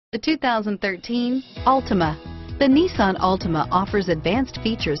The 2013 Altima. The Nissan Altima offers advanced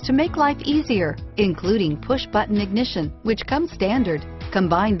features to make life easier, including push-button ignition, which comes standard.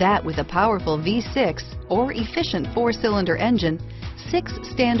 Combine that with a powerful V6 or efficient 4-cylinder engine, 6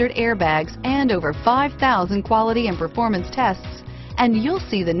 standard airbags, and over 5,000 quality and performance tests, and you'll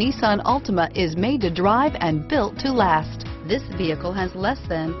see the Nissan Altima is made to drive and built to last. This vehicle has less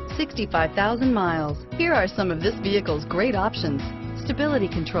than 65,000 miles. Here are some of this vehicle's great options: stability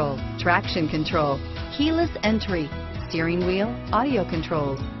control, traction control, keyless entry, steering wheel audio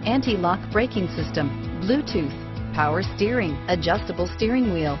controls, anti-lock braking system, Bluetooth, power steering, adjustable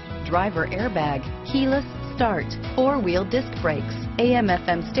steering wheel, driver airbag, keyless start, 4-wheel disc brakes,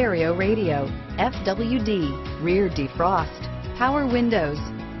 AM/FM stereo radio, FWD, rear defrost, power windows,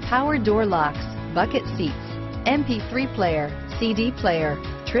 power door locks, bucket seats, MP3 player, CD player,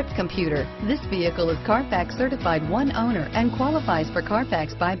 trip computer. This vehicle is Carfax certified one owner and qualifies for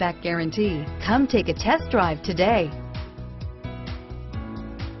Carfax buyback guarantee. Come take a test drive today.